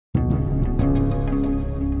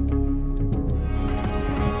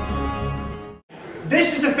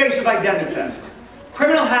This is the face of identity theft.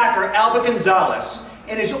 Criminal hacker Albert Gonzalez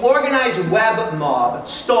and his organized web mob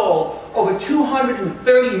stole over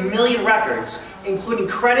 230 million records, including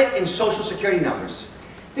credit and social security numbers.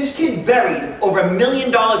 This kid buried over $1 million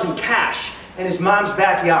in cash in his mom's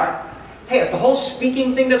backyard. Hey, if the whole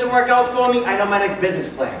speaking thing doesn't work out for me, I know my next business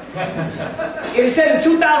plan. It is said in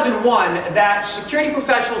 2001 that security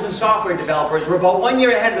professionals and software developers were about 1 year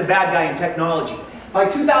ahead of the bad guy in technology. By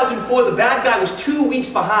 2004, the bad guy was 2 weeks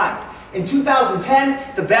behind. In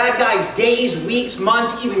 2010, the bad guy's days, weeks,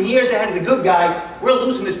 months, even years ahead of the good guy. We're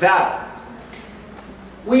losing this battle.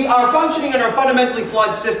 We are functioning under a fundamentally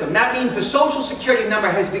flawed system. That means the social security number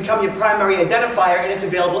has become your primary identifier and it's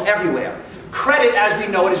available everywhere. Credit, as we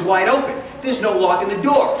know it, is wide open. There's no lock in the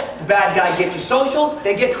door. The bad guy gets your social,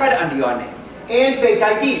 they get credit under your name. And fake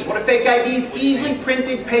IDs. What are fake IDs? Easily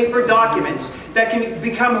printed paper documents that can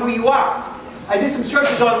become who you are. I did some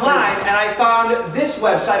searches online and I found this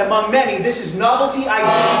website among many. This is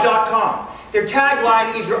noveltyIDs.com. Their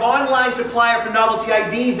tagline is your online supplier for novelty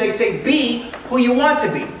IDs. They say, be who you want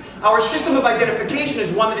to be. Our system of identification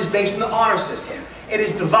is one that is based on the honor system. It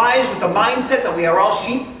is devised with the mindset that we are all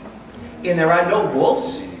sheep and there are no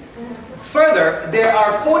wolves. Further, there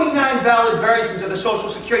are 49 valid versions of the Social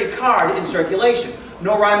Security card in circulation.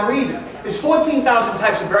 No rhyme or reason. There's 14,000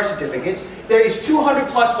 types of birth certificates. There is 200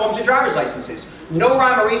 plus forms of driver's licenses. No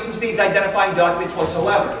rhyme or reason to these identifying documents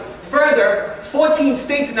whatsoever. Further, 14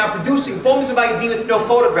 states are now producing forms of ID with no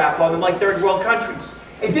photograph on them like third world countries.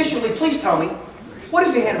 Additionally, please tell me, what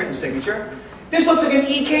is a handwritten signature? This looks like an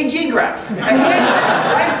EKG graph.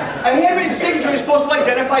 A handwritten signature is supposed to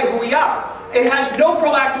identify who we are. It has no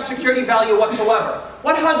proactive security value whatsoever.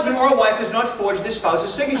 What husband or wife has not forged their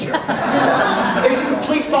spouse's signature? It is a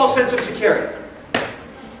complete false sense of security.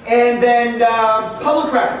 And then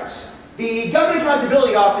public records. The Government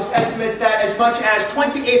Accountability Office estimates that as much as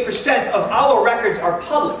 28% of our records are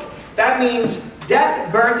public. That means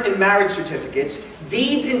death, birth, and marriage certificates,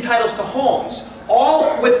 deeds and titles to homes,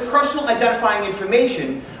 all with personal identifying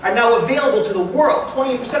information, are now available to the world.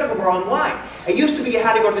 28% of them are online. It used to be you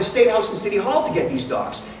had to go to the State House and City Hall to get these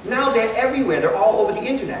docs. Now they're everywhere. They're all over the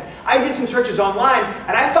internet. I did some searches online,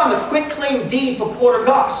 and I found the quitclaim deed for Porter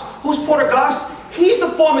Goss. Who's Porter Goss? He's the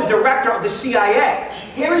former director of the CIA.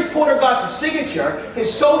 Here is Porter Goss's signature,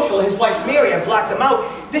 his social, his wife Mary. I blacked them out.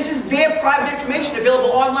 This is their private information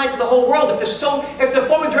available online to the whole world. If the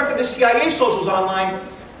former director of the CIA social's online,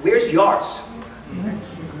 where's yours?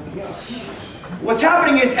 What's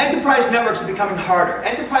happening is enterprise networks are becoming harder.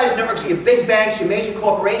 Enterprise networks are your big banks, your major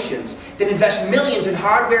corporations that invest millions in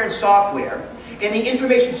hardware and software and the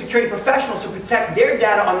information security professionals to protect their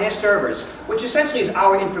data on their servers, which essentially is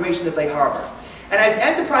our information that they harbor. And as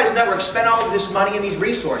enterprise networks spend all of this money and these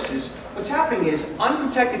resources, what's happening is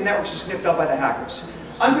unprotected networks are sniffed out by the hackers.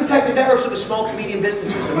 Unprotected networks are the small to medium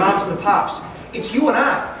businesses, the moms and the pops. It's you and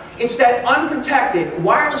I. It's that unprotected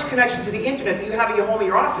wireless connection to the internet that you have at your home or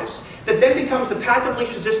your office that then becomes the path of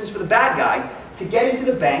least resistance for the bad guy to get into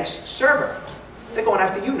the bank's server. They're going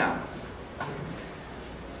after you now.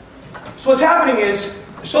 So what's happening is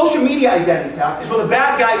social media identity theft is when the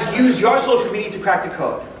bad guys use your social media to crack the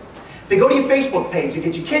code. They go to your Facebook page, they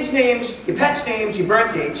get your kids' names, your pets' names, your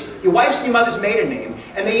birth dates, your wife's and your mother's maiden name,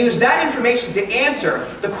 and they use that information to answer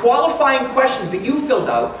the qualifying questions that you filled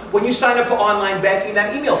out when you signed up for online banking in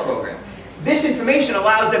that email program. This information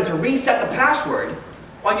allows them to reset the password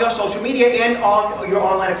on your social media and on your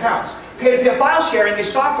online accounts. Peer-to-peer file sharing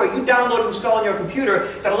is software you download and install on your computer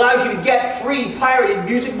that allows you to get free pirated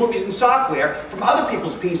music, movies, and software from other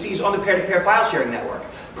people's PCs on the peer-to-peer file sharing network.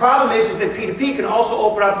 Problem is that P2P can also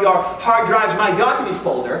open up your hard drive's My Document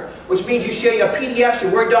folder, which means you share your PDFs, your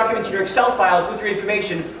Word documents, and your Excel files with your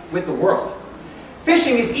information with the world.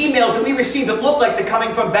 Phishing is emails that we receive that look like they're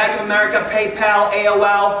coming from Bank of America, PayPal,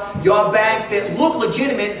 AOL, your bank, that look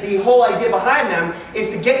legitimate. The whole idea behind them is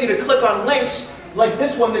to get you to click on links like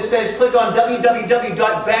this one that says click on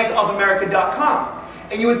www.bankofamerica.com.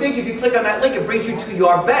 And you would think if you click on that link it brings you to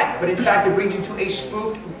your bank, but in fact it brings you to a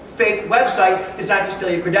spoofed fake website designed to steal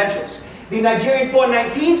your credentials. The Nigerian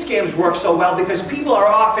 419 scams work so well because people are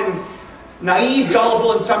often naive,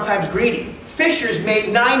 gullible, and sometimes greedy. Fishers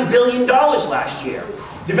made $9 billion last year.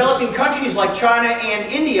 Developing countries like China and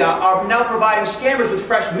India are now providing scammers with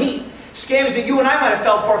fresh meat. Scams that you and I might have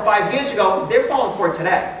fell for 5 years ago, they're falling for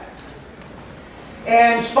today.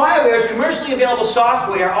 And spyware is commercially available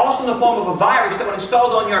software, also in the form of a virus that when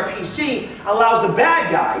installed on your PC, allows the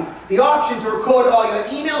bad guy the option to record all your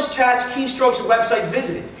emails, chats, keystrokes, and websites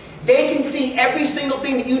visited. They can see every single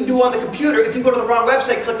thing that you do on the computer if you go to the wrong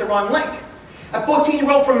website, click the wrong link. A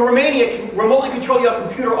 14-year-old from Romania can remotely control your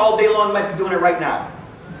computer all day long, might be doing it right now.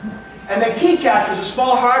 And then key catchers are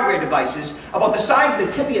small hardware devices about the size of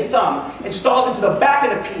the tip of your thumb, installed into the back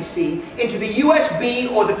of the PC, into the USB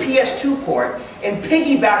or the PS2 port, and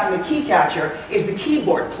piggybacking the key catcher is the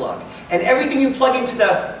keyboard plug. And everything you plug into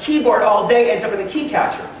the keyboard all day ends up in the key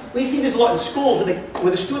catcher. We see this a lot in schools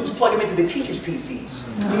where the students plug them into the teachers'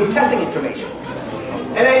 PCs to get testing information.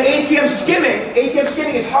 And then ATM skimming. ATM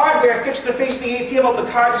skimming is hardware fixed to the face of the ATM of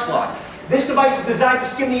the card slot. This device is designed to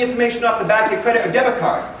skim the information off the back of your credit or debit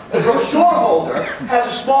card. The brochure holder has a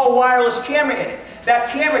small wireless camera in it. That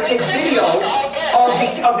camera takes video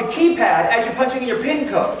of the keypad as you're punching in your PIN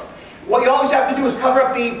code. What you always have to do is cover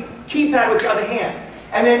up the keypad with your other hand.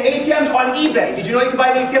 And then ATMs on eBay. Did you know you can buy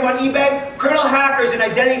an ATM on eBay? Criminal hackers and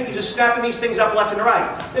identity thieves are snapping these things up left and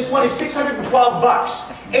right. This one is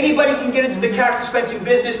 $612. Anybody can get into the cash dispensing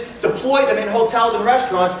business, deploy them in hotels and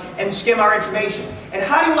restaurants, and skim our information. And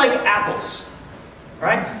how do you like apples?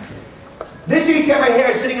 Right? This ATM right here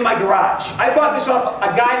is sitting in my garage. I bought this off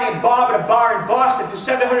a guy named Bob at a bar in Boston for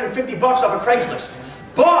 $750 off of Craigslist.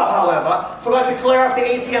 Bob, however, forgot to clear off the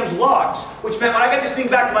ATM's logs, which meant when I got this thing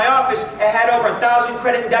back to my office, it had over 1,000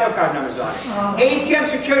 credit and debit card numbers on it. Oh. ATM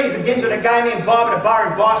security begins with a guy named Bob at a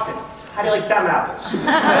bar in Boston. How do you like them apples?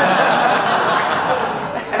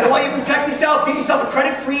 And the way you protect yourself, get yourself a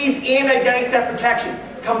credit freeze and identity theft protection.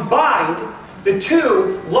 Combined, the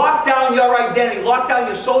two lock down your identity, lock down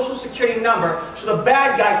your social security number, so the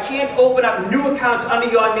bad guy can't open up new accounts under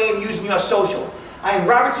your name using your social. I am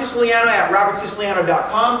Robert Siciliano at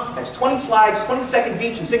robertsiciliano.com. That's 20 slides, 20 seconds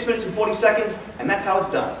each, in 6 minutes and 40 seconds, and that's how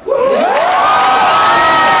it's done.